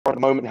at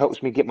the moment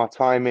helps me get my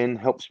time in,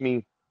 helps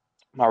me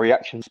my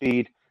reaction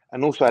speed,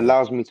 and also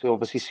allows me to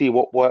obviously see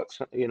what works,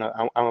 and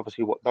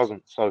obviously what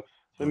doesn't. So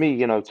for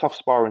me, tough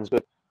sparring is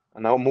good,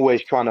 and I'm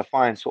always trying to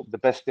find sort of the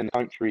best in the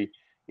country.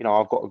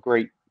 I've got a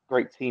great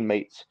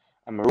teammates,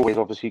 and we're always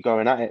obviously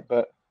going at it.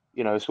 But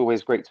it's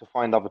always great to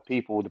find other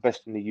people, the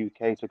best in the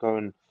UK, to go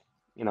and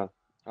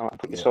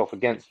put yourself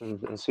against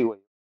and see what.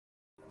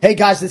 Hey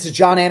guys, this is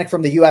John Anik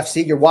from the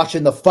UFC. You're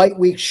watching the Fight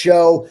Week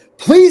Show.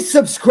 Please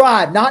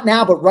subscribe, not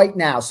now, but right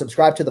now.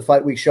 Subscribe to the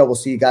Fight Week Show. We'll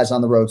see you guys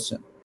on the road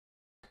soon.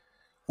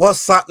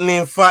 What's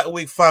happening, Fight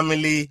Week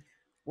family?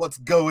 What's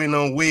going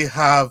on? We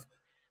have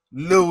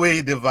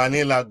Louie the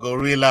Vanilla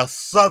Gorilla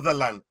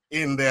Sutherland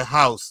in the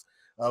house.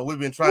 We've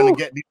been trying to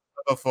get this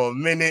for a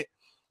minute.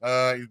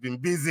 He's been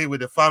busy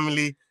with the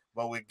family,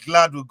 but we're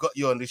glad we got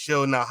you on the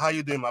show now. How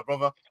you doing, my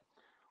brother?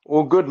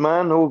 All good,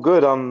 man. All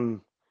good.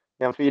 I'm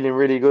feeling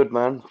really good,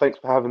 man. Thanks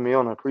for having me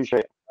on. I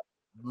appreciate it.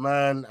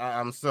 Man,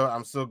 I'm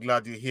so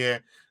glad you're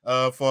here.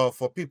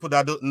 For people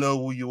that don't know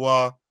who you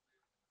are,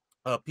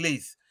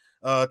 please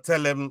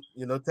tell them,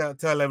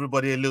 tell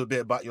everybody a little bit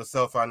about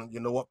yourself and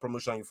what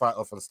promotion you fight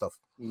off and stuff.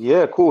 Yeah,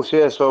 of course.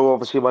 Yeah. So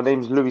obviously my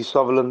name's Louie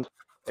Sutherland,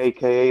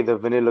 aka the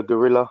Vanilla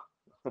Gorilla.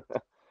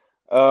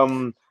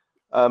 I'm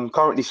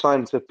currently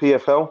signed to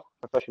PFL,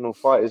 Professional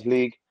Fighters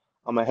League.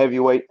 I'm a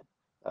heavyweight,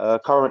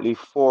 currently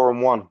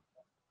 4-1.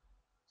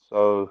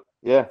 So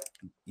yeah,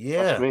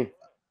 that's me.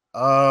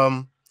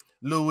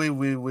 Louie,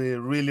 we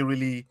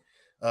really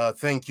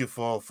thank you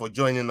for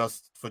joining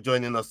us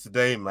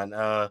today,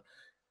 man.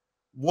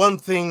 One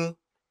thing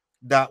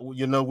that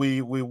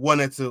we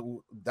wanted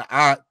to,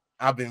 that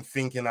I've been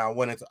thinking, I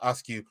wanted to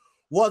ask you,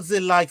 what's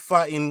it like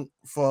fighting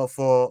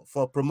for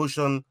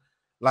promotion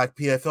like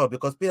PFL?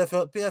 Because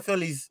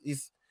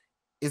PFL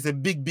is a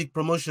big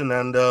promotion,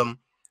 and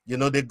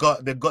they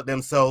got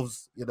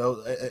themselves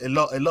a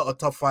lot of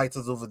top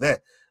fighters over there.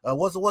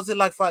 What's it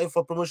like fighting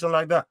for promotion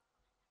like that?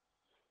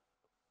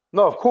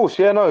 No, of course,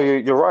 yeah, no,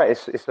 you're right.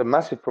 It's a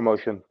massive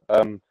promotion.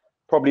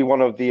 Probably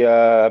one of the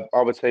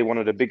I would say one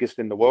of the biggest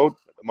in the world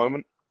at the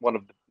moment. One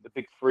of the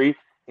big three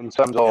in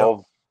terms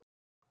of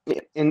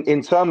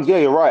in terms. Yeah,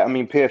 you're right. I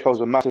mean, PFL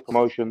is a massive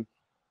promotion.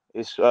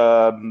 It's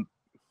one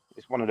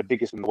of the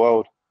biggest in the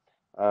world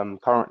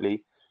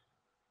currently.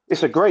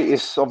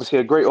 It's obviously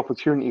a great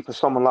opportunity for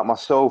someone like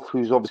myself,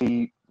 who's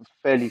obviously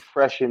fairly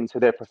fresh into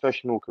their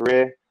professional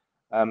career,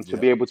 to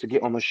be able to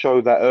get on the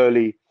show that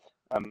early.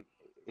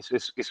 It's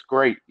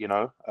great,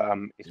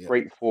 it's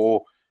great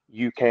for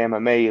UK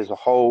MMA as a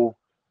whole,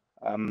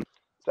 to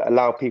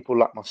allow people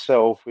like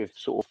myself with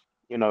sort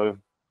of,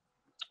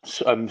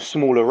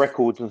 smaller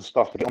records and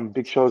stuff to get on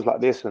big shows like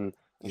this and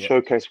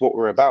showcase what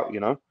we're about,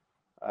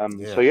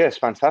 So yeah, it's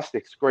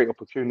fantastic. It's a great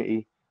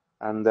opportunity,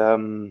 and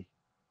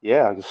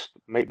I just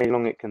may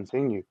long it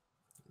continue.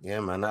 Yeah,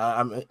 man.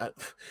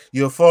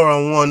 You're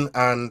 4-1,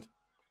 and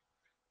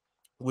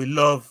we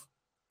love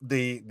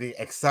the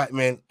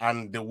excitement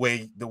and the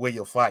way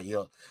you fight.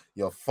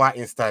 Your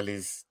fighting style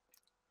is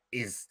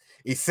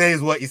it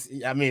says what is.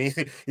 I mean,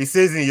 it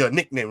says in your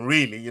nickname,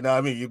 really. You know what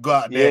I mean? You go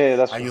out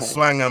there and you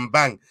swang and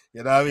bang.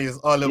 You know what I mean? It's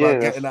all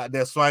about getting out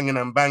there, swanging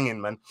and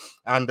banging, man.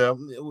 And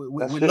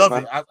we love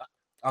it.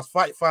 As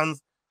fight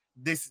fans,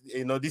 this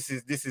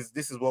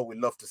is what we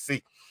love to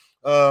see.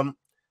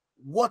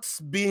 What's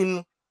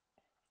been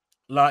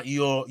like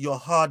your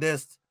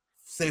hardest,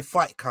 say,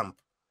 fight camp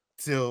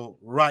till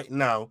right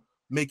now,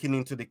 making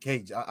into the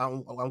cage,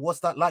 and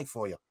what's that like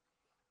for you?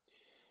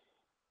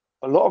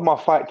 A lot of my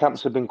fight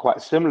camps have been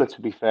quite similar,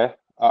 to be fair.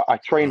 I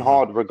train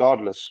hard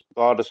regardless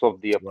of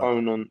the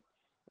opponent,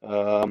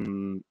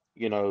 the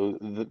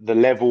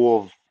level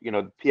of,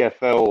 the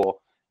PFL, or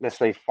let's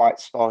say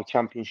Fight Star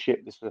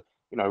Championship. This is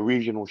a,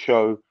 regional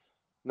show.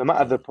 No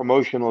matter the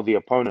promotion or the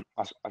opponent,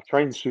 I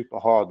train super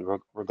hard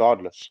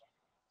regardless.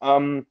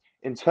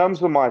 In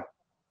terms of my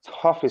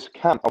toughest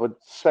camp, I would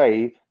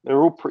say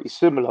they're all pretty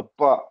similar,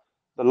 but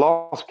the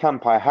last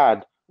camp I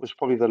had was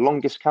probably the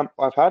longest camp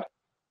I've had.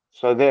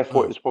 So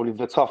therefore, it was probably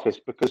the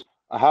toughest, because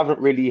I haven't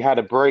really had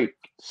a break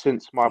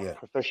since my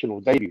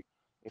professional debut,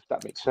 if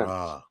that makes sense.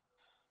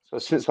 So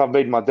since I've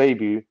made my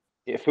debut,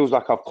 it feels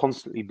like I've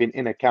constantly been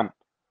in a camp.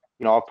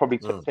 I've probably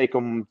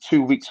taken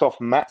 2 weeks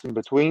off max in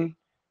between,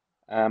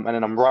 and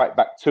then I'm right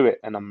back to it,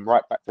 and I'm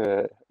right back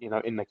to,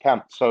 in the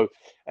camp. So,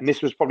 and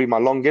this was probably my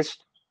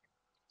longest.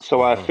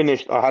 So I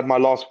had my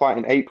last fight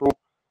in April,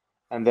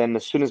 and then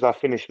as soon as I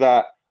finished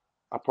that,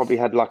 I probably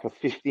had like a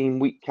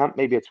 15-week camp,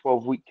 maybe a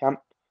 12-week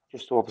camp,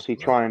 just to obviously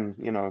try and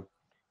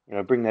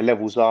bring their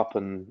levels up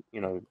and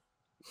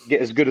get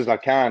as good as I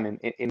can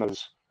in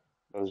those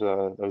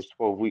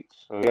 12 weeks.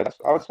 So yeah,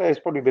 I would say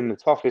it's probably been the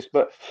toughest,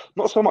 but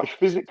not so much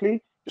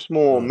physically, just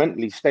more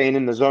mentally, staying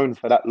in the zone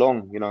for that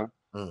long.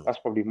 That's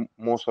probably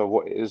more so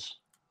what it is.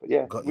 But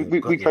yeah,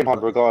 we train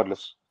hard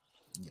regardless.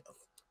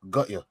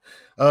 Got you.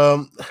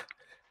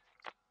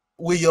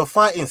 With your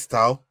fighting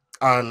style,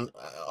 and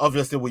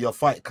obviously with your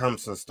fight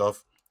camps and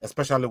stuff,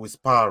 especially with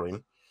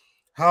sparring,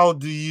 how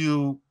do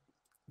you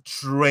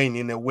train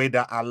in a way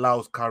that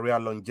allows career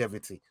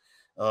longevity?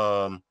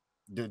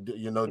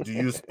 do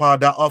you spar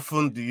that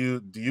often? Do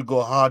you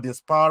go hard in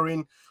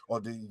sparring, or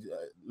do you,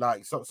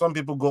 like some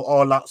people go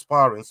all out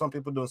sparring? Some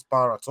people don't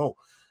spar at all.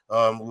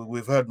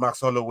 We've heard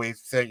Max Holloway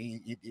say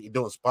he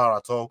don't spar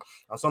at all,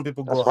 and some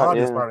people go That's right. hard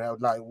in Yeah. sparring.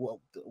 Like,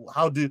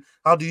 how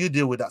do you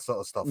deal with that sort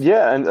of stuff?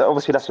 Yeah, and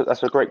obviously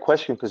that's a great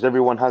question because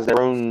everyone has their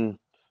own,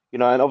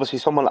 and obviously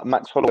someone like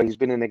Max Holloway, who's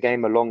been in the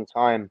game a long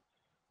time,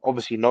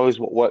 obviously knows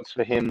what works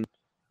for him,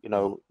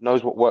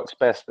 knows what works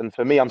best. And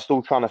for me, I'm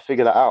still trying to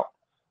figure that out.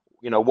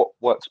 What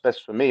works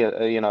best for me.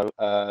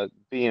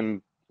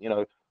 Being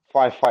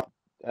five fight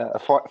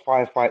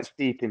five fights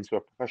deep into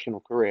a professional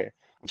career,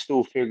 I'm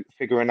still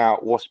figuring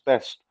out what's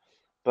best.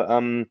 But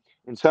in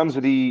terms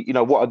of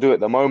what I do at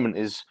the moment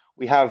is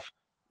we have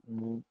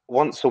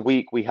once a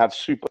week we have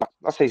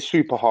I say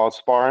super hard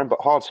sparring, but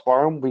hard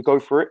sparring, we go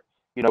for it.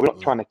 We're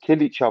not trying to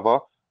kill each other,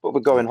 but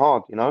we're going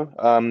hard,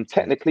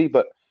 technically,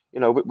 but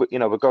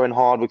we're going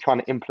hard. We're trying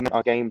to implement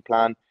our game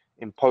plan,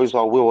 impose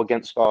our will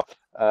against our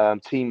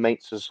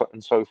teammates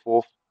and so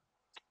forth.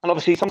 And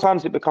obviously,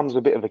 sometimes it becomes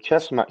a bit of a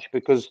chess match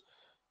because,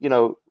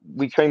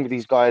 we train with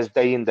these guys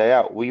day in, day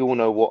out. We all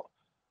know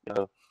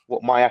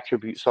what my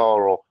attributes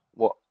are or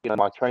what,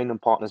 my training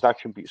partner's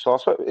attributes are.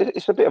 So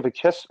it's a bit of a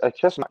chess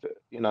match,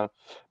 But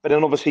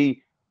then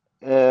obviously,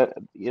 at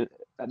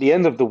the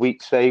end of the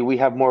week, say, we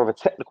have more of a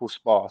technical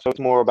spar. So it's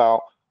more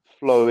about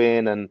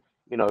flowing and,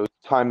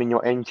 timing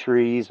your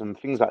entries and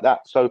things like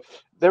that. So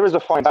there is a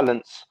fine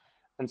balance.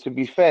 And to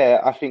be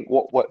fair, I think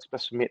what works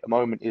best for me at the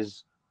moment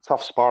is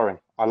tough sparring.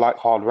 I like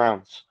hard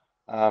rounds.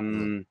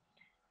 And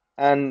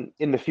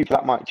in the future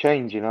that might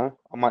change, I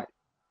might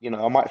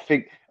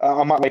think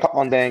I might wake up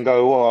one day and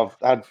go, "Oh,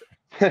 I've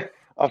had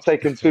I've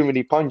taken too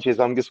many punches.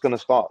 I'm just gonna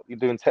start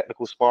doing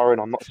technical sparring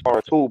or not spar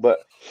at all." But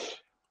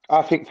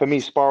I think for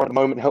me, sparring at the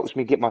moment helps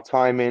me get my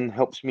time in,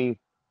 helps me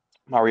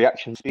my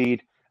reaction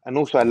speed, and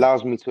also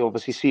allows me to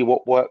obviously see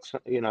what works,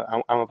 and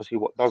obviously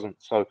what doesn't.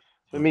 So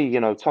for me,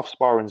 tough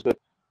sparring's good,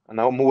 and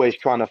I'm always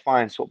trying to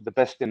find sort of the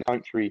best in the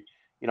country.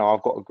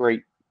 I've got a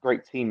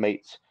great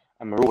teammates,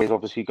 and we're always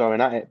obviously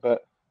going at it.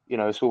 But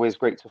it's always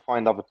great to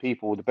find other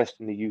people, the best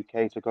in the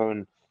UK, to go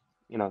and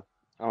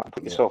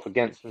put yourself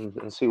against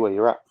and see where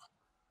you're at.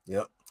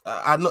 Yeah,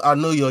 I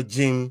know your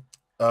gym,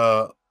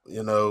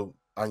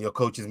 and your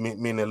coaches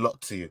mean a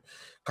lot to you.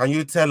 Can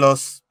you tell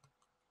us,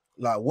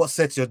 like, what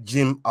sets your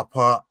gym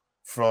apart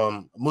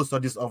from most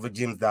of these other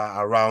gyms that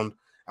are around,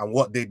 and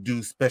what they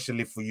do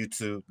specially for you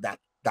that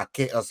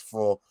caters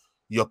for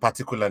your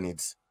particular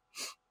needs?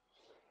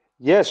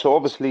 Yeah, so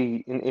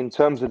obviously in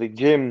terms of the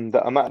gym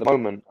that I'm at the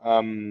moment,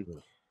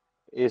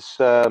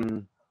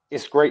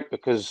 it's great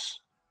because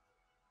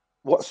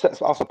what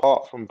sets us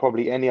apart from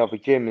probably any other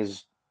gym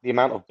is the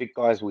amount of big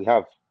guys we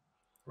have.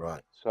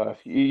 Right. So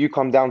if you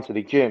come down to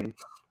the gym,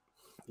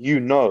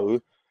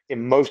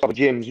 in most other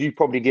gyms, you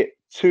probably get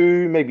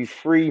two, maybe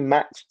three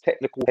max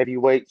technical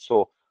heavyweights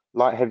or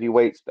light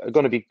heavyweights that are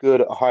going to be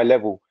good at a high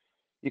level.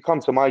 You come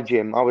to my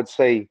gym, I would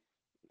say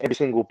every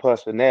single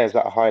person there is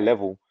at a high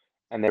level,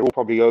 and they're all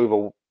probably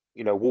over,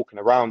 walking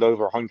around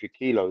over 100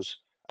 kilos,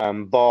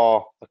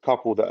 bar a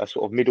couple that are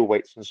sort of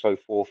middleweights and so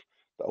forth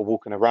that are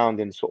walking around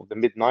in sort of the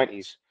mid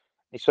 90s.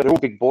 And so they're all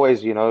big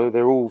boys,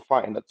 they're all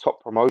fighting at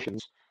top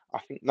promotions. I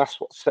think that's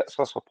what sets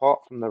us apart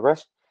from the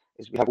rest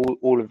is we have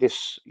all of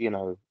this,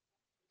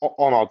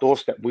 on our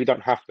doorstep. We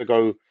don't have to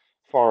go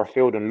far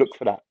afield and look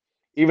for that,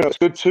 even though it's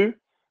good too.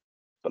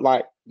 But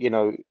like,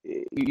 you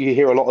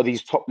hear a lot of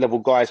these top level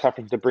guys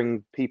having to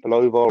bring people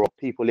over or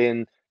people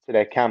in to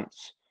their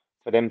camps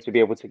for them to be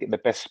able to get the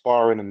best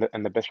sparring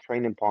and the best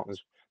training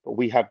partners. But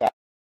we have that,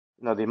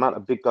 the amount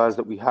of big guys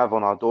that we have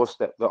on our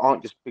doorstep that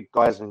aren't just big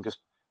guys and just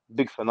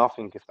big for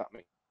nothing, if that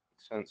makes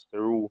sense.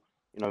 They're all,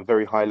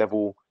 very high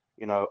level,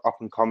 up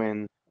and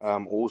coming,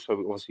 also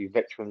obviously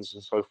veterans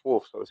and so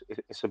forth. So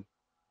it's a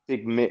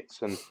big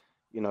mix, and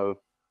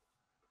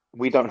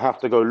we don't have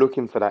to go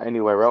looking for that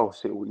anywhere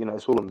else.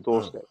 It's all on the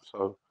doorstep.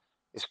 So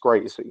it's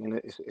great. It's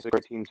a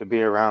great team to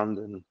be around,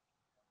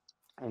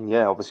 and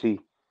yeah, obviously,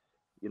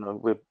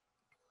 we're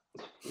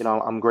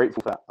I'm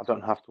grateful for that. I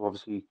don't have to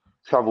obviously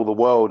travel the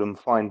world and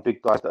find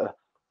big guys that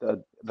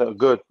are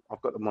good.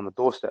 I've got them on the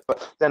doorstep.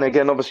 But then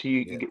again,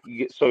 obviously, you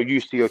get so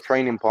used to your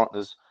training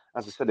partners.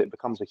 As I said, it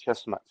becomes a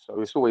chess match.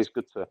 So it's always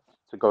good to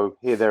go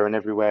here, there, and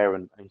everywhere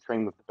and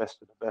train with the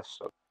best of the best.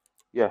 So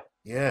yeah.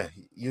 Yeah,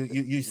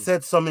 you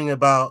said something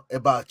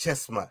about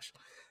chess match,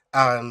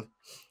 and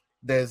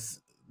there's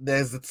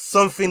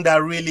something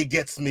that really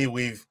gets me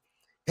with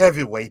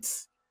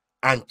heavyweights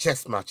and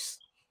chess matches,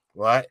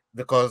 right?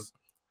 Because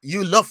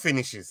you love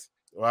finishes,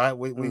 right?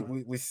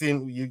 We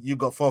seen you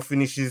got 4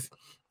 finishes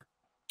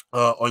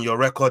on your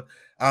record,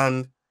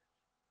 and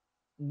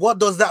what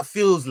does that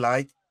feels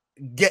like,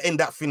 getting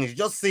that finish?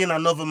 Just seeing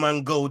another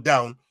man go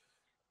down,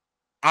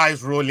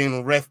 eyes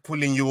rolling, ref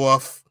pulling you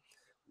off.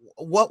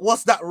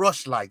 What's that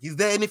rush like? Is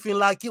there anything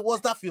like it?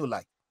 What's that feel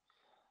like?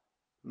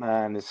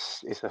 Man,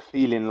 it's a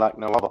feeling like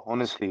no other.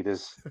 Honestly,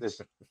 there's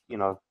it's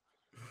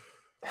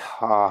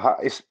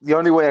the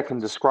only way I can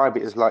describe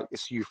it is like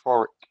it's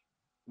euphoric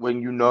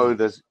when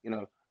there's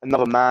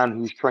another man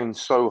who's trained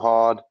so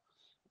hard.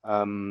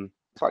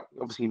 It's like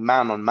obviously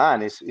man on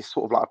man is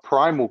sort of like a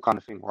primal kind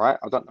of thing, right?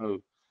 I don't know.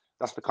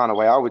 That's the kind of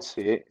way I would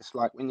see it. It's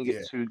like when you get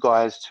Yeah. two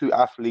guys, two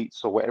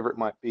athletes, or whatever it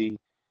might be.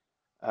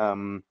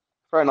 Um,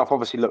 Fair enough.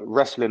 Obviously, look,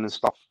 wrestling and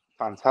stuff,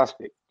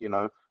 fantastic. You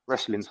know,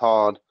 wrestling's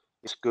hard.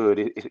 It's good.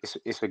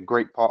 It's a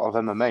great part of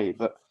MMA.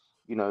 But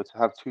you know, to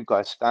have two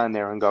guys stand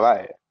there and go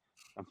at it,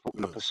 and for,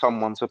 you know, for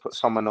someone to put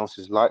someone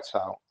else's lights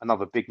out,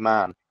 another big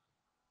man,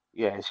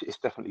 yeah, it's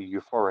definitely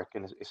euphoric,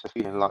 and it's a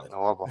feeling Yeah, like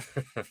no other.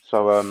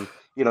 So,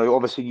 you know,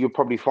 obviously you'll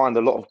probably find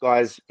a lot of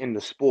guys in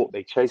the sport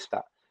they chase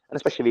that, and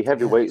especially yeah.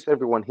 heavyweights.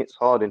 Everyone hits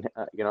hard in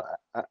you know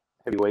at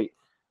heavyweight,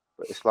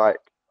 but it's like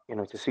you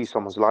know to see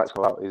someone's lights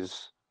go out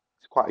is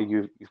it's quite a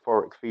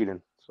euphoric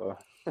feeling. So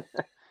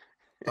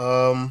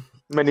Um,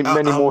 many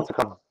more to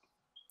come.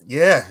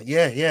 yeah.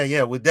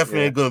 We're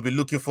definitely Yeah, going to be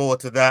looking forward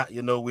to that.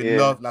 You know, we yeah.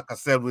 love, like I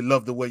said, we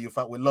love the way you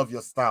fight. We love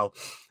your style.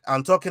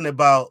 And talking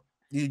about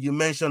you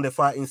mentioned the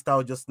fighting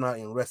style just now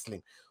in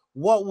wrestling.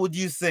 What would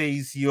you say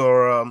is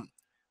your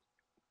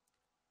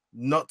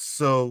not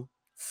so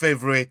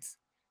favorite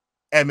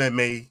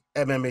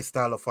MMA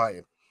style of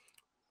fighting?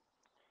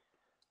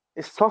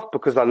 It's tough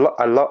because I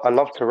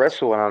love to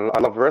wrestle and I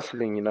love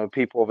wrestling. You know,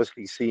 people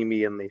obviously see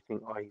me and they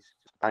think, oh, he's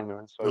just a banger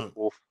and so Mm,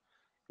 forth.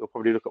 You'll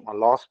probably look at my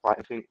last fight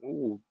and think,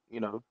 oh, you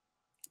know,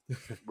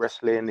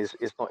 wrestling is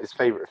not his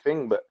favorite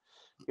thing. But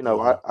you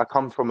know, mm-hmm, I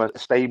come from a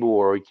stable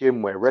or a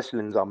gym where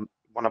wrestling's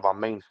one of our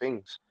main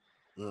things.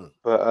 mm,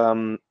 But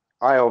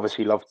I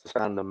obviously love to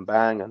stand and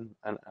bang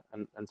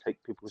and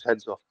take people's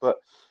heads off. But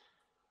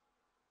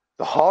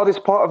the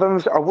hardest part of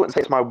them, I wouldn't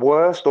say it's my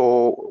worst,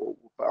 or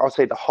I'd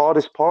say the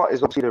hardest part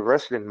is obviously the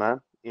wrestling, man.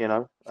 You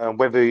know,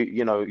 whether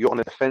you know you're on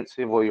the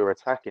defensive or you're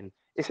attacking,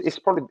 it's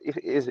probably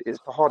it's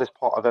the hardest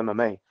part of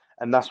MMA,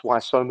 and that's why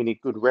so many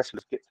good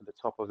wrestlers get to the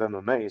top of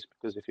MMA is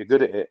because if you're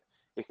good at it,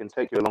 it can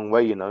take you a long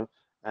way, you know.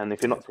 And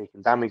if you're yeah, not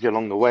taking damage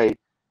along the way,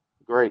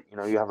 great, you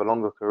know, you have a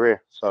longer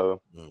career.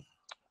 So mm.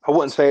 I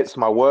wouldn't say it's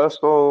my worst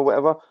or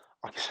whatever.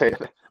 I can say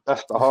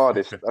that's the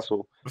hardest. That's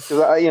all.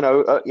 Because you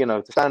know,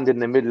 to stand in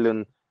the middle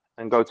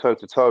and go toe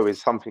to toe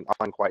is something I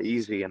find quite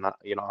easy, and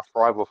you know, I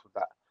thrive off of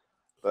that.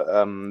 But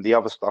the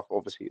other stuff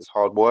obviously is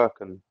hard work,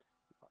 and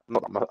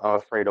not that I'm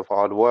afraid of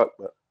hard work,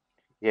 but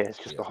yeah, it's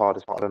just Yeah, the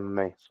hardest part of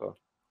MMA. So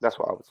that's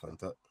what I would say.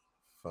 fantastic.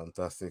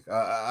 Fantastic.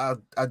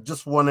 I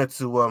just wanted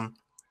to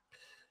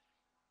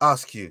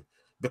ask you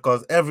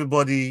because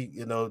everybody,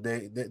 you know,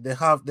 they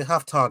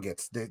have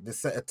targets. They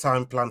set a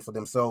time plan for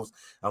themselves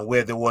and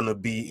where they want to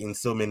be in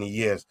so many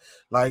years.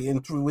 Like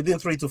within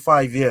 3 to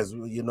 5 years,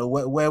 you know,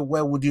 where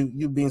would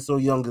you being so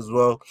young as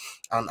well,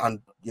 and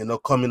you know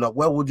coming up,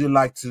 where would you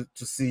like to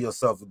see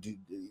yourself? Would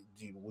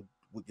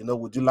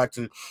you like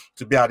to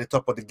be at the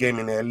top of the game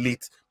in an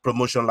elite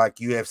promotion like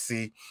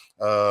UFC?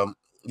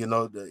 You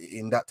know,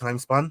 in that time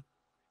span.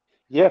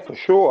 Yeah, for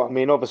sure. I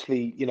mean,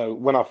 obviously, you know,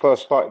 when I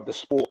first started the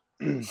sport.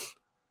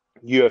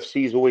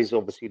 UFC is always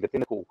obviously the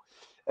pinnacle.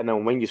 And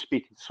then when you're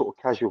speaking to sort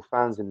of casual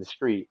fans in the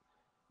street,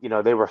 you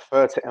know, they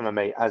refer to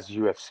MMA as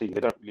UFC.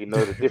 They don't really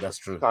know the That's difference,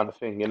 true. kind of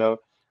thing, you know.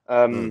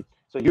 Mm,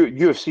 So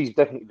UFC is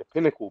definitely the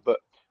pinnacle, but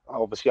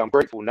obviously I'm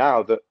grateful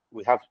now that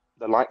we have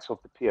the likes of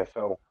the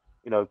PFL.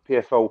 You know,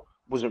 PFL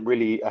wasn't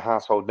really a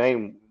household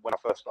name when I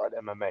first started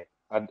MMA,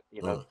 and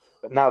you know, mm.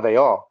 but now they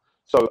are.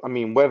 So I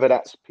mean, whether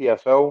that's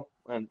PFL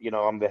and you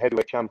know I'm the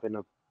heavyweight champion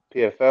of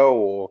PFL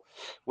or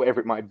whatever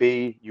it might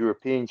be,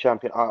 European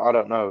champion, I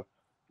don't know,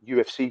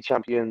 UFC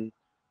champion,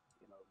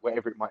 you know,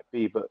 whatever it might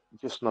be, but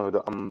just know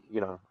that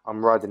you know,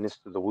 I'm riding this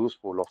to the wheels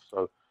fall off.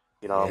 So,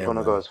 you know, I'm Yeah,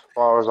 gonna go man. as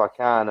far as I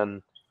can,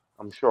 and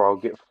I'm sure I'll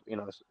get, you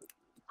know,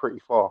 pretty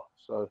far.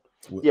 So,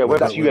 We- yeah, We're whether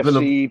that's gonna we're gonna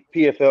UFC,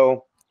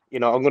 PFL, you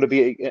know, I'm gonna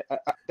be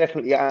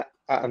definitely at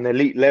an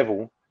elite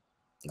level,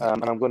 yeah,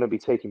 and I'm gonna be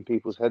taking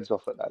people's heads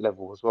off at that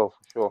level as well,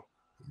 for sure.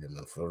 you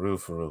know, for real,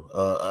 for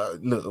real.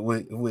 Look,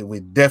 we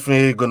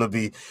definitely gonna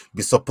be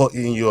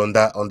supporting you on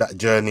that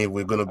journey.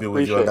 We're gonna be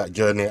with you on Appreciate it. that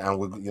journey, and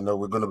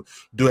we're gonna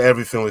do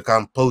everything we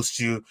can, post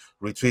you,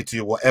 retweet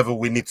you, whatever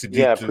we need to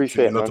do Yeah, to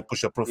appreciate it, to man.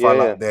 push your Yeah, profile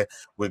yeah. out there.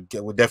 We're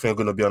definitely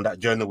gonna be on that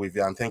journey with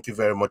you. And thank you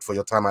very much for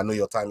your time. I know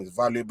your time is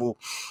valuable.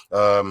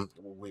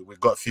 We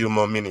got a few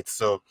more minutes,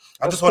 so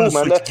I That's just want cool, to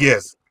man. switch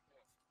gears.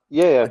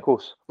 Yeah, yeah, I, of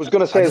course. Was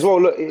gonna I say as just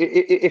well. Look,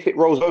 if it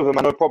rolls over,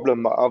 man, no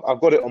problem. I've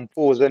got it on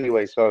pause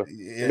anyway. So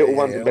the yeah, little yeah,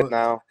 one's yeah. in bed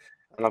now,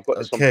 and I've got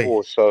this on Okay.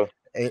 pause. So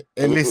Hey,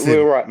 yeah, we're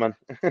listen, all right, man.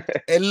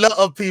 a lot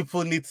of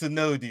people need to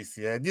know this.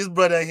 Yeah, this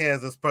brother here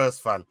is a Spurs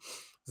fan.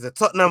 He's a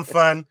Tottenham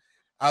fan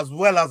as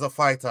well as a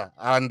fighter,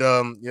 and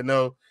you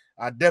know,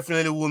 I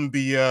definitely wouldn't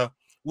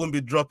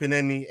be dropping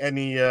any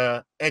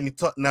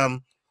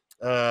Tottenham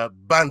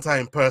banter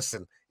in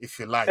person if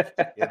you like,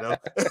 you know.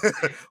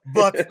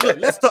 But look,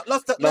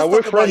 Now let's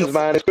we're talk about friends,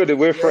 man. It's good.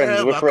 We're friends.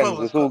 yeah, We're but friends.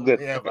 It's all good.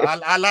 yeah, but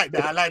I like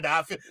that. I like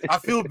that. I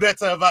feel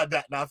better about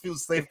that now. I feel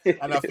safe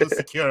and I feel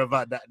secure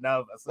about that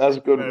now. So That's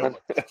thank you good, very man.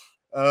 much.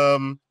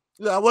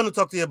 Yeah, I want to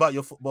talk to you about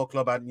your football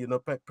club and you know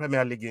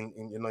Premier League in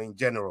you know in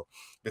general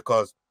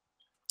because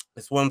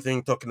it's one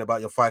thing talking about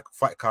your fight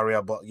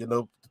career, but you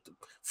know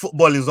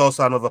football is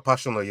also another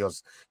passion of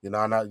yours, you know,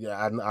 and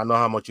I know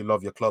how much you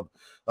love your club.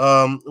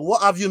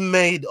 What have you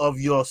made of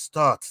your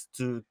start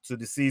to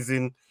the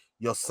season,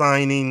 your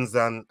signings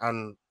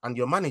and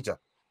your manager?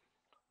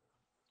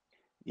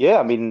 Yeah,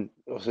 I mean,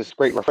 it was just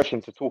great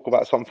refreshing to talk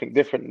about something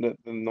different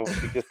than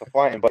obviously just the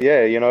fighting. But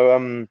yeah, yeah,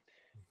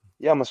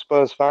 I'm a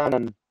Spurs fan,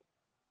 and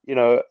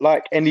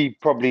like any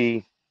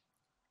probably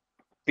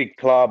big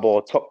club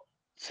or top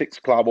six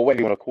club or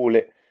whatever you want to call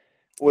it,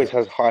 always Yeah.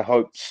 has high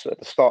hopes at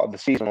the start of the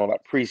season or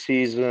like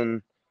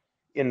pre-season.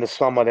 In the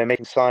summer, they're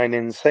making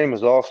signings, same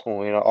as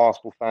Arsenal.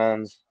 Arsenal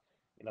fans,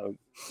 you know,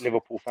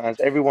 Liverpool fans.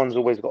 Everyone's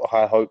always got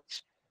high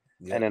hopes.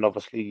 Yeah. And then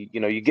obviously,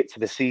 you get to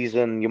the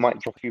season, you might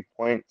drop a few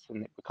points,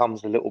 and it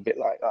becomes a little bit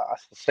like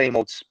it's the same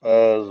old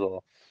Spurs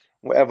or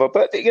whatever.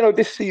 But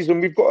this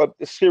season we've got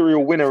a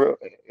serial winner,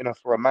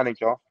 for a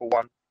manager for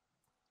one.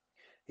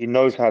 He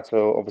knows how to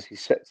obviously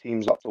set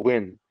teams up to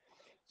win.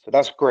 So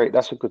that's great.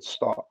 That's a good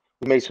start.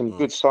 We made some Mm,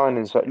 good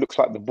signings, so it looks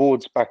like the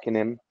board's backing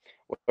him.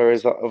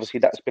 Whereas obviously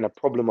that's been a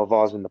problem of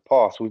ours in the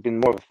past. We've been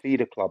more of a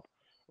feeder club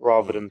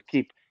rather mm, than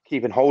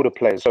keeping hold of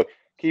players. So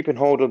keeping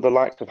hold of the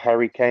likes of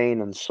Harry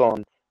Kane and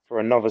Son for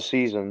another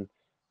season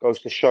goes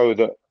to show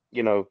that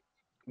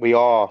we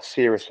are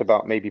serious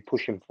about maybe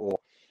pushing for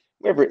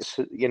whether it's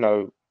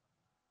the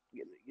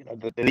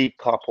League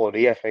Cup or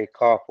the FA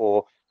Cup,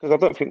 or because I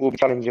don't think we'll be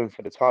challenging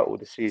for the title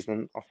this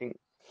season. I think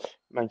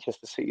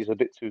Manchester City is a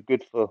bit too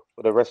good for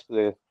the rest of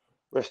the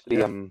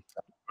yeah. um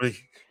Agree.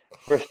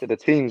 rest of the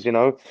teams.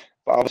 But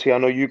obviously, I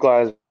know you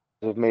guys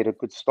have made a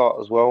good start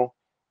as well.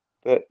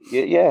 But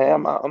yeah,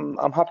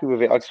 I'm happy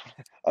with it.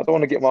 I don't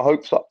want to get my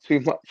hopes up too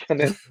much, and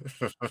then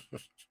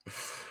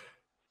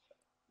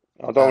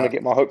I don't want to uh,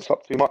 get my hopes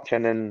up too much,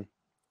 and then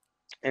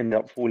end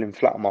up falling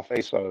flat on my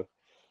face. So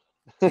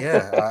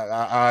yeah,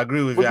 I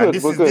agree with we're you. And good.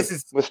 this We're is this good.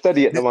 is We're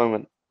steady at the this,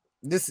 moment.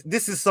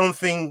 this is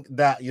something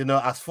that,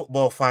 as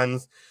football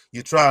fans,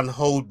 you try and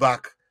hold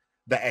back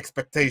the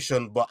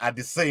expectation, but at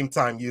the same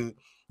time you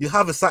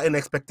have a certain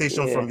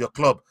expectation from Yeah, your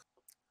club.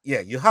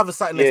 Yeah, you have a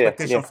certain yeah,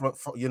 expectation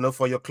yeah,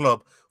 for your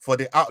club, for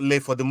the outlay,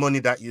 for the money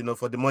that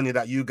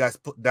you guys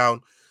put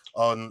down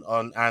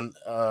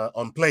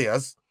on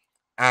players,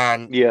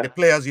 and yeah, the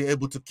players you're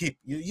able to keep.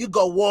 You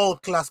got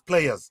world class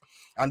players,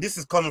 and this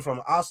is coming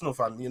from Arsenal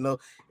fan.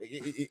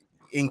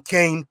 In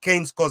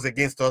Kane scores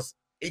against us,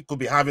 it could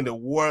be having the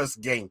worst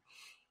game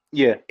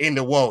yeah, in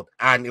the world,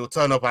 and he'll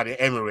turn up at the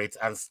Emirates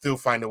and still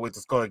find a way to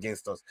score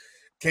against us.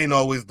 Kane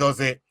always does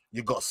it.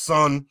 You got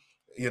Son,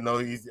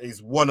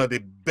 he's one of the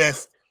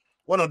best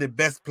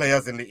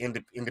players in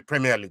the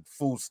Premier League.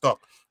 Full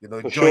stop.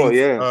 for sure.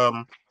 Yeah,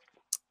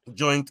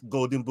 Joint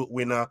Golden Boot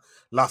winner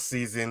last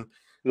season.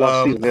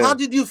 last season. How Yeah,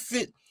 did you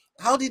feel?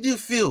 How did you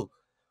feel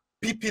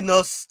peeping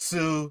us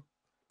to?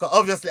 Because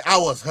obviously I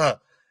was hurt,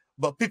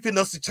 but peeping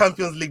us to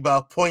Champions League by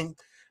a point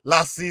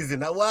last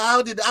season. Well,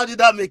 how did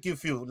that make you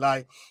feel?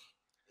 Like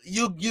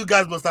you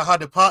guys must have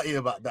had a party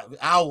about that.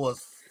 I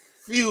was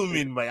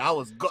fuming, man. I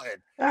was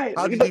gutted. Hey,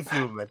 How did you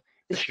feel, man?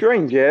 it's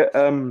strange. Yeah,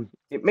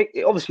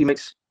 it obviously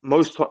makes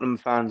most Tottenham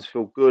fans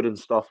feel good and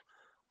stuff.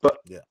 But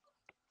Yeah,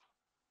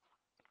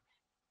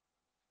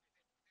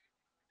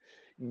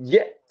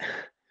 yeah,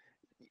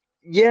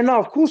 yeah, no,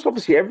 of course,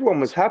 obviously everyone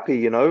was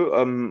happy.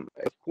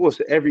 Of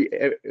course,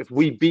 if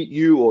we beat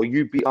you or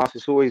you beat us,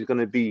 it's always going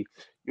to be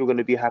you're going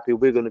to be happy,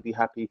 we're going to be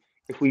happy.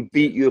 If we yeah,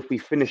 beat you, if we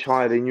finish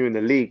higher than you in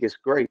the league, it's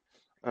great.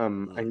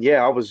 mm, And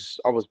yeah, I was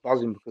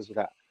buzzing because of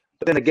that.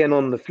 But then again,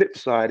 on the flip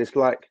side, it's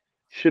like,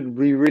 should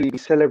we really be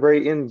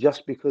celebrating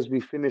just because we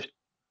finished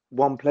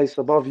one place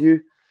above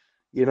you?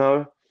 You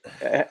know,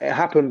 it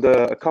happened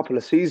a couple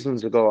of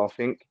seasons ago, I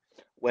think,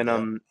 when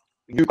yeah,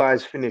 you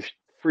guys finished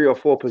 3 or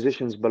 4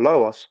 positions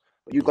below us,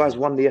 but you guys mm,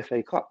 won the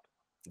FA Cup.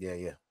 yeah,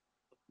 yeah,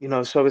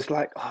 So it's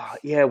like,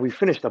 yeah, we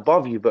finished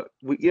above you, but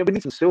we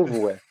need some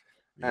silverware,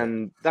 yeah,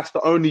 and that's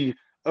the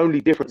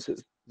only difference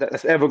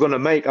that's ever going to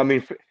make. I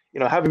mean,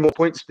 having more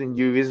points than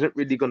you isn't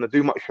really going to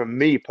do much for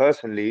me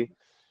personally.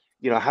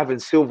 Having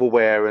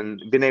silverware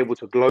and being able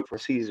to gloat for a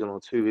season or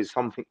two is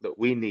something that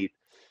we need.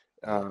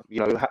 yeah.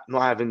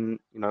 Not having,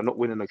 not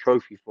winning a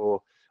trophy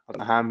for I don't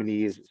know how many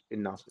years it's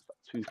been now, since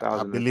like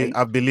I believe 2008,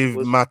 I I think it believe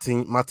was.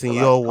 Martin So like,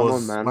 Yeo come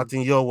on, man,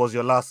 was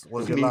your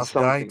it means last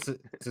guy something.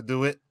 to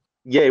do it.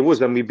 Yeah, it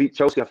was, and we beat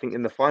Chelsea, I think,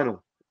 in the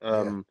final.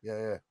 Yeah,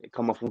 yeah, It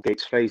come off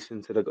Gate's face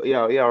into the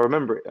yeah, I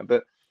remember it,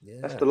 but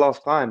that's yeah, the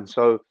last time.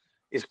 So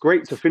it's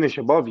great to finish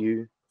above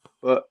you,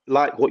 but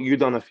like what you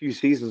done a few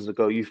seasons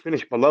ago, you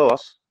finished below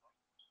us,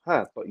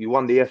 huh? But you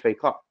won the FA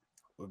Cup.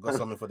 we've got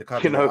something for the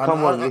cabinet. And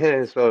Come on,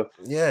 yeah. So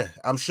yeah,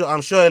 I'm sure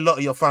a lot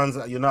of your fans,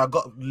 I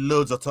got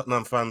loads of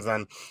Tottenham fans,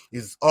 and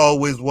it's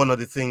always one of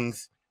the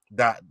things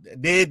that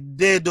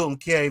they don't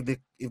care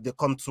if they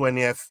come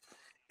 20th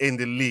in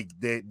the league.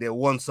 They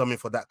want something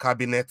for that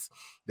cabinet.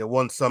 They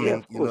want yeah, something,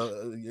 of course,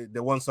 they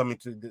want something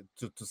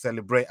to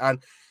celebrate.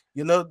 And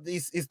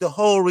it's the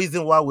whole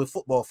reason why we're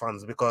football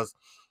fans, because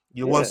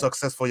you want yeah.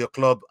 success for your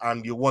club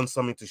and you want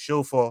something to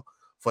show for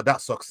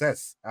that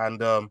success.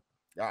 And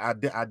I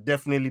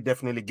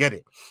definitely get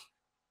it.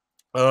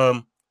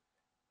 Um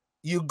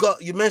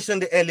you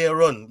mentioned it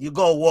earlier on. You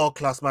got a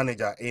world-class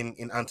manager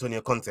in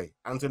Antonio Conte.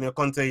 Antonio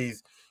Conte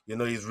is,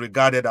 he's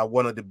regarded as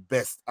one of the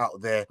best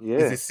out there. He's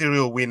Yeah, a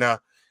serial winner,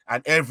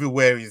 and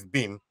everywhere he's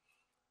been,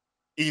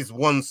 he's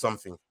won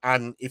something.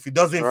 And if he that's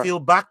doesn't right. feel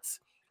backed,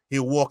 he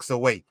walks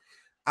away.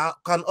 I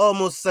can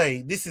almost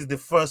say this is the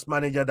first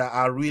manager that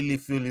I really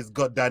feel has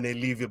got Daniel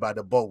Levy by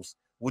the balls.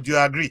 Would you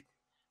agree?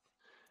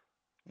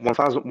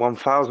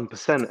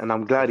 1000%, and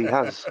I'm glad he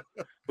has,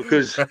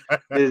 because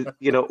there's,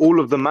 all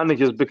of the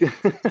managers, because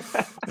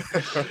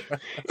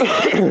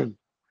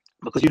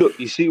because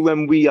you see,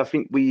 when I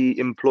think we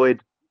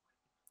employed,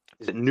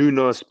 is it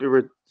Nuno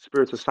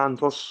Spirito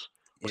Santos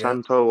or Yeah,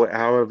 Santo, or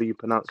however you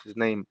pronounce his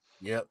name?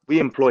 yeah. We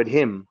employed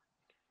him.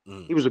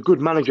 Mm, He was a good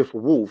manager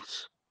for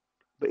Wolves,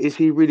 but is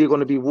he really going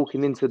to be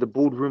walking into the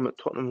boardroom at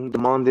Tottenham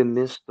demanding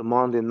this,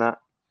 demanding that?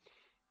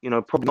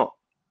 Probably not.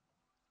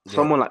 yeah.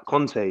 Someone like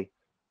Conte,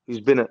 who's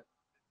been at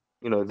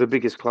the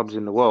biggest clubs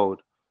in the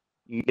world,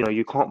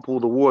 you can't pull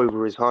the wool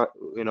over his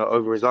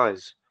over his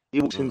eyes. He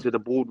walks Mm, into the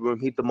boardroom,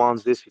 he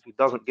demands this. If he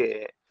doesn't get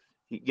it,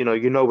 you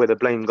know where the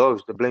blame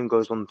goes. The blame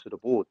goes onto the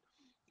board,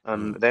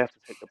 and mm. they have to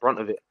take the brunt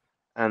of it.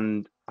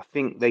 And I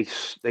think they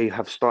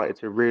have started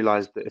to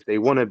realize that if they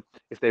want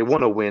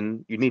to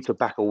win, you need to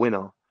back a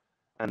winner.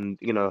 And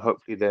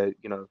hopefully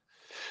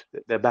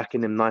they're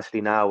backing him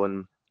nicely now,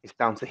 and it's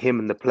down to him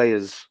and the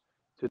players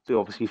to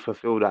obviously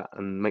fulfill that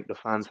and make the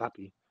fans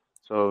happy.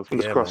 So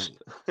fingers Yeah, man. crossed.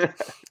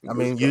 I Fingers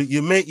mean, you crossed.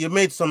 you made you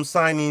made some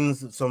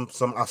signings,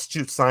 some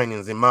astute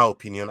signings, in my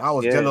opinion. I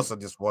was Yeah, jealous of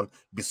this one,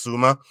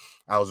 Bissouma.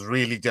 I was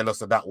really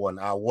jealous of that one.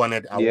 I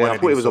wanted I yeah. I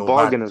wanted thought him it was a so bad.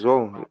 bargain as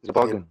well. It was a A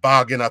bargain.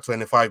 bargain at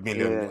 25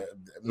 million, Yeah,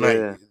 mate.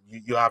 yeah,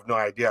 You have no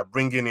idea.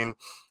 Bringing in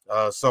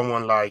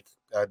someone like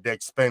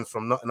Dej Spence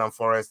from Nottingham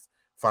Forest,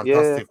 yeah.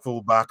 fantastic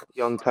fullback.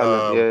 Young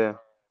talent. Um, Yeah,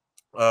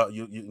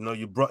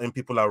 you brought in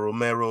people like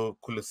Romero,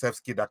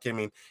 Kulusevski that came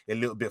in a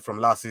little bit from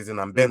last season,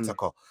 and mm,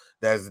 Bentancur.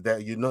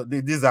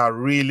 These are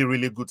really,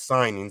 really good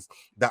signings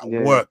that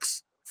yeah.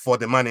 works for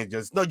the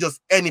managers, not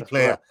just any That's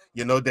right. player.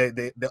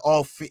 They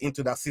all fit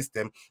into that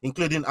system,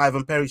 including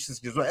Ivan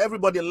Perisic as well.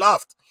 Everybody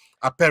laughed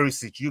at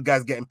Perisic, you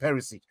guys getting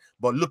Perisic,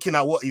 but looking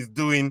at what he's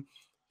doing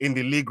in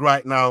the league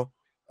right now,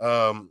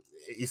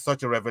 is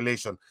such a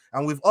revelation.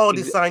 And with all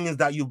the Ex- signings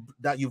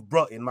that you've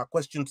brought in, my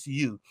question to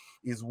you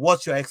is,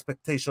 what's your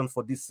expectation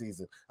for this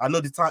season? I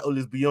know the title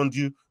is beyond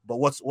you, but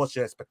what's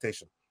your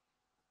expectation?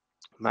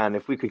 Man,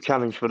 if we could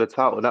challenge for the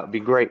title, that would be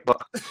great.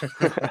 But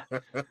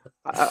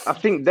I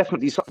think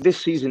definitely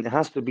this season it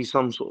has to be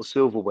some sort of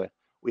silverware.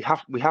 We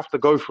have to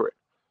go for it.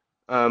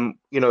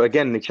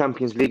 Again, the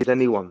Champions League is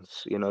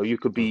anyone's. You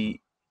could Mm-hmm.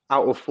 be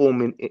out of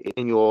form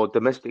in your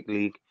domestic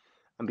league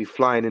and be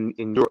flying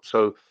in Europe.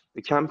 So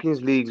the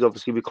Champions Leagues,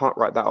 obviously, we can't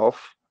write that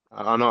off.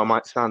 I know I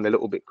might sound a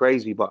little bit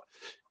crazy, but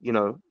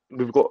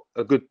we've got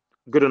a good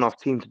enough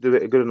team to do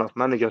it, a good enough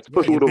manager to Yeah,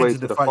 push all you've the been way to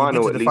to the the fight. You've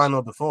been final to at the least.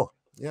 final before.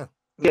 Yeah.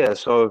 Yeah,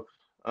 so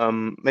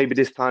maybe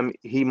this time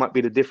he might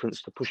be the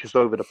difference to push us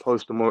over the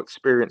post. A more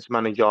experienced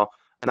manager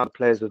and other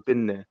players have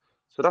been there.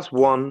 So that's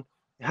Mm-hmm. one.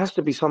 It has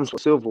to be some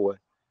sort of silverware.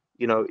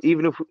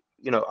 Even if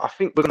I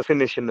think we're going to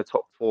finish in the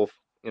top four.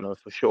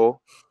 For sure.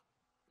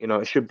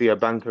 It should be a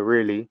banker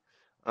really.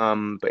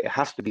 But it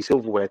has to be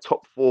silverware.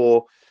 Top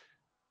four.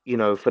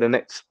 For the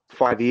next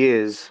 5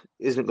 years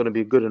isn't going to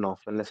be good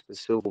enough unless there's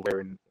silverware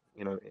in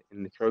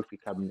the trophy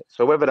cabinet.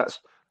 So whether that's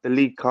the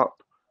League Cup,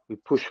 we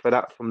push for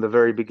that from the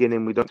very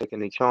beginning. We don't take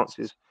any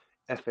chances.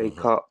 FA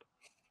Mm-hmm. Cup,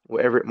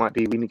 whatever it might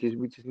be, we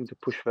just need to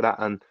push for that,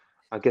 and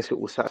I guess it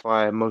will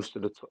satisfy most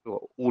of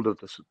well, all of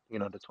the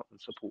Tottenham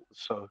supporters.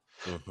 So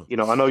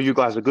Mm-hmm. I know you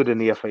guys are good in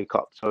the FA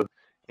Cup,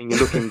 and you're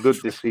looking good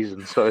this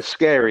season. So it's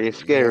scary. It's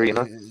Yeah, scary.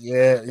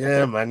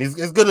 yeah, man.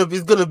 It's gonna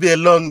be a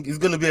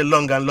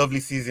long and lovely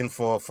season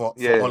for all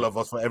Yeah, of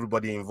us, for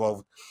everybody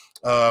involved.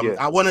 yeah,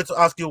 I wanted to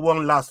ask you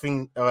one last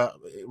thing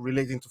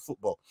relating to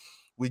football.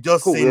 We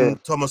just cool. Yeah, seen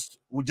Thomas.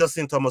 We just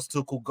seen Thomas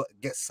Tuchel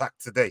get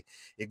sacked today.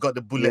 He got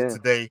the bullet yeah,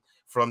 today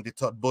from the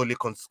Todd Bowley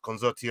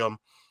consortium,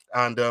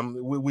 and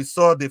we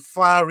saw the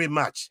fiery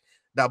match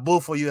that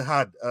both of you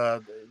had.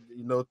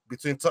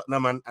 Between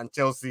Tottenham and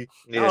Chelsea.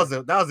 That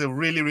yeah, was a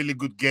really, really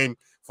good game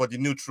for the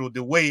neutral.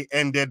 The way it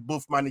ended,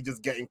 both managers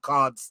getting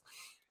cards.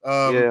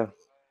 Um, yeah.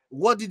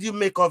 what did you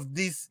make of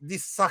this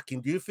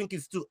sacking? Do you think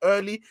it's too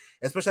early,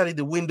 especially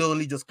the window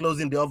only just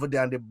closing the other day,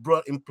 and they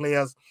brought in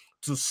players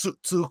to suit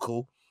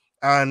Tuchel,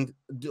 and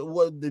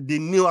the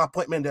new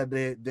appointment that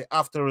they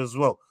after as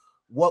well?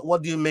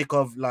 What do you make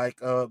of, like,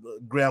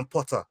 Graham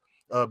Potter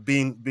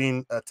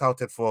being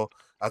touted for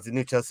as the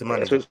new Chelsea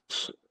Yeah, so manager?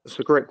 it's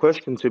a great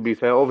question, to be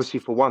fair. Obviously,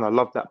 for one, I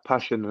love that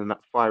passion and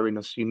that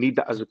fieriness. You need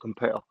that as a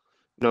competitor.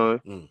 You know,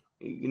 Mm,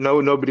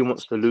 nobody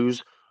wants to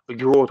lose. A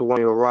draw to one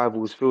of your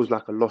rivals feels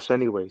like a loss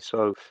anyway.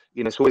 So,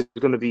 it's always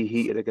going to be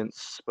heated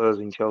against Spurs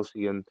and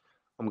Chelsea. And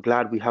I'm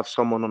glad we have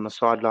someone on the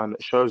sideline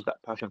that shows that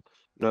passion,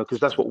 because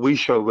that's yeah, what we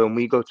show when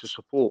we go to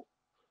support.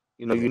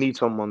 yeah, You need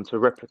someone to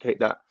replicate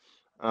that.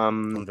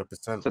 Um,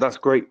 100%. so that's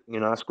great.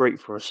 That's great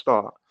for a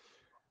start.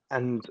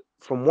 And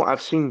from what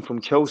I've seen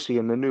from Chelsea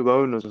and the new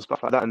owners and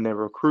stuff like that and their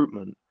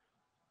recruitment,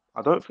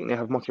 I don't think they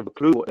have much of a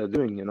clue what they're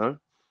doing. You know,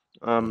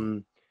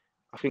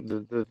 I think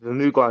the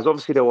new guys,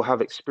 obviously they will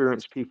have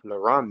experienced people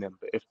around them,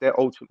 but if they're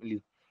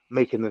ultimately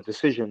making the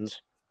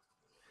decisions,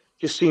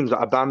 just seems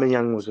like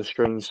Aubameyang was a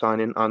strange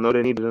signing. I know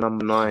they needed a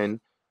number 9,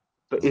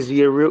 but is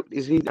he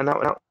an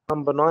out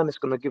number 9 that's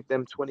going to give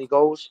them 20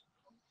 goals?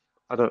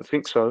 I don't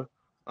think so.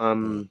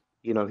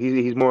 You know,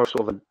 he's more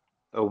sort of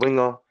a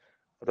winger.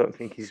 I don't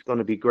think he's going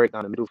to be great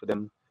down the middle for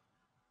them.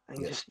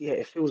 And just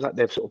it feels like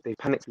they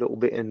panicked a little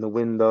bit in the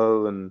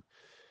window. And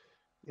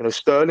you know,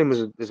 Sterling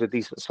is a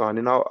decent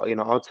signing.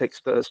 I'll take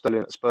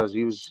Sterling at Spurs.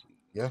 He's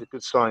a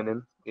good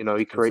signing. You know,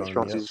 he creates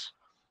chances.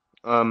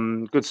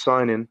 Good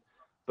signing.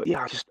 But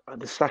yeah,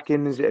 the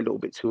sacking, is it a little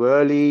bit too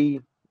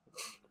early?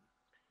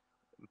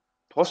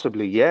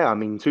 Possibly, yeah. I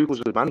mean,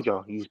 Tuchel's a good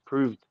manager. He's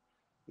proved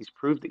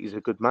that he's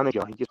a good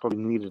manager. He just probably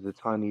needed a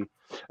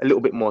little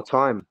bit more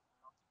time.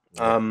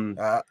 And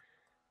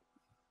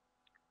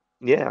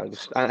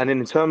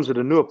in terms of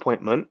the new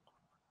appointment,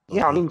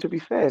 I mean, to be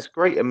fair, it's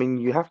great. I mean,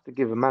 you have to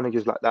give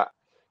managers like that.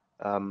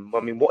 I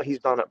mean, what he's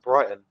done at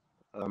Brighton,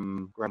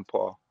 Graham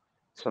Potter,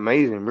 it's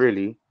amazing,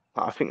 really.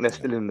 I think they're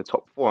still in the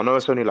top 4. I know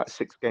it's only like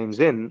 6 games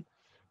in,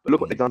 but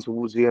look what they've done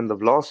towards the end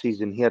of last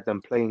season. He had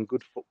them playing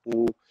good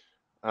football.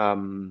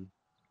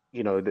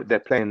 You know, they're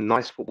playing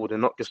nice football. They're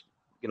not just,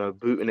 you know,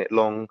 booting it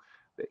long.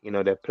 You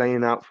know, they're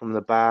playing out from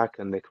the back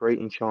and they're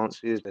creating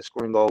chances. They're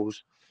scoring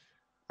goals.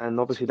 And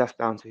obviously that's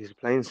down to his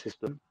playing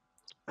system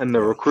and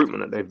the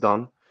recruitment that they've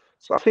done.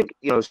 So I think,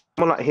 you know,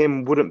 someone like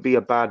him wouldn't be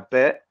a bad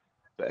bet.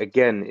 But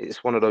again,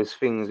 it's one of those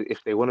things,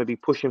 if they want to be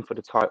pushing for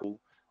the title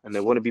and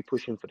they want to be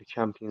pushing for the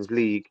Champions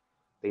League,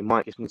 they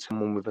might just need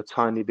someone with a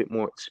tiny bit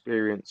more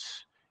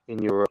experience in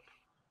Europe.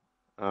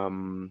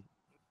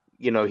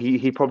 You know,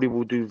 he probably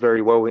will do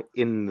very well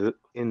in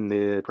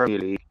the Premier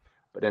League,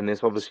 but then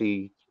there's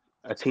obviously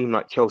a team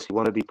like Chelsea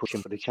want to be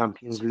pushing for the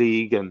Champions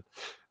League and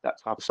that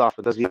type of stuff.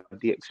 But does he have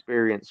the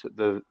experience at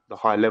the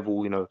high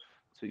level, you know,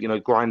 to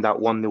grind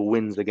out 1-0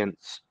 wins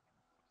against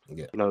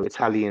you know,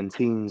 Italian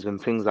teams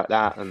and things like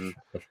that? And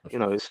you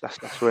know,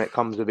 that's where it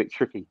comes a bit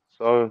tricky.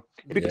 So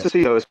it'd be good to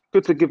see, though. It's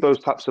good to give those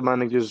types of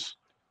managers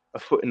a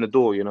foot in the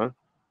door, you know.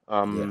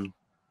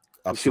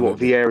 You see what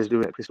Vieira is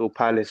doing at Crystal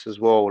Palace as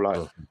well.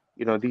 Like,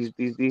 you know, these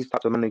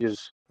types of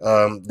managers.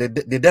 They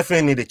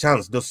definitely need a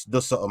chance.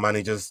 Those sort of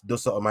managers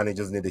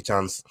need a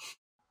chance.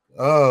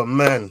 Oh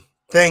man,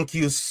 thank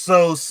you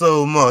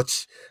so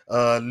much,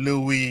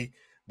 Louie,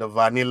 the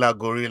Vanilla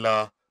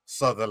Gorilla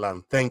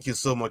Sutherland. Thank you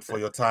so much for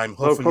your time.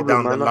 Hopefully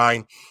down the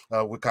line,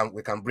 we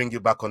can bring you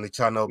back on the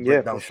channel,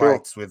 break down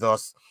fights with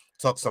us,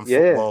 talk some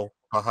football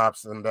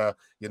perhaps, and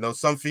you know,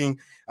 something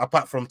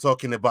apart from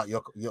talking about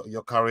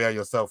your career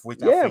yourself,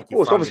 which I think of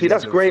course, obviously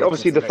that's great.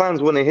 Obviously the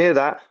fans want to hear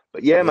that,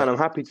 but man, I'm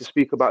happy to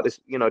speak about this,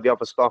 you know, the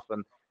other stuff,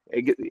 and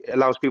it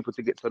allows people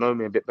to get to know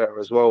me a bit better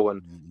as well.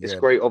 And it's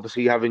great,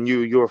 obviously, having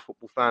you're a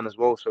football fan as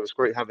well, so it's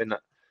great having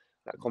that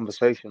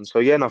conversation. So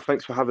no,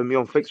 thanks for having me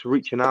on. Thanks for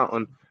reaching out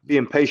and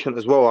being patient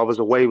as well. I was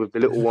away with the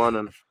little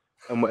one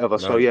and whatever.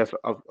 So I've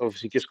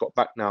obviously just got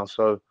back now.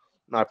 So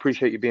I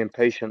appreciate you being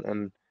patient,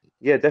 and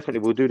definitely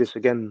we'll do this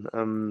again.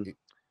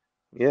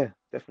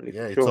 Definitely.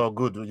 It's all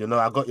good. You know,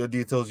 I got your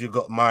details, you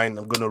got mine.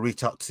 I'm gonna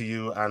reach out to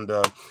you, and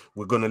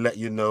we're gonna let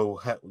you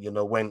know,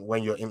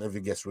 when your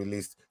interview gets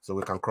released, so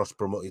we can cross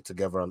promote it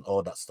together and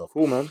all that stuff.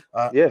 Cool, man.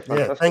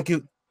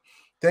 Fantastic.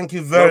 Thank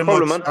you very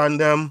much, man.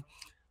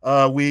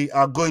 And we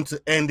are going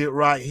to end it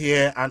right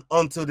here. And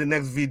until the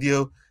next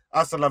video,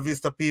 hasta la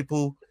vista,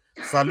 people.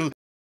 Salute.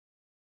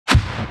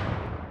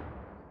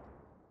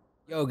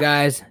 Yo,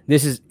 guys,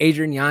 this is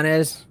Adrian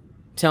Yanez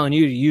telling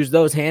you to use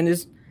those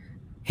handles.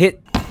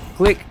 Hit,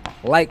 click,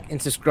 like,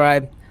 and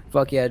subscribe.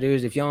 Fuck yeah,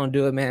 dudes. If y'all don't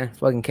do it, man,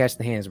 fucking catch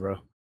the hands, bro.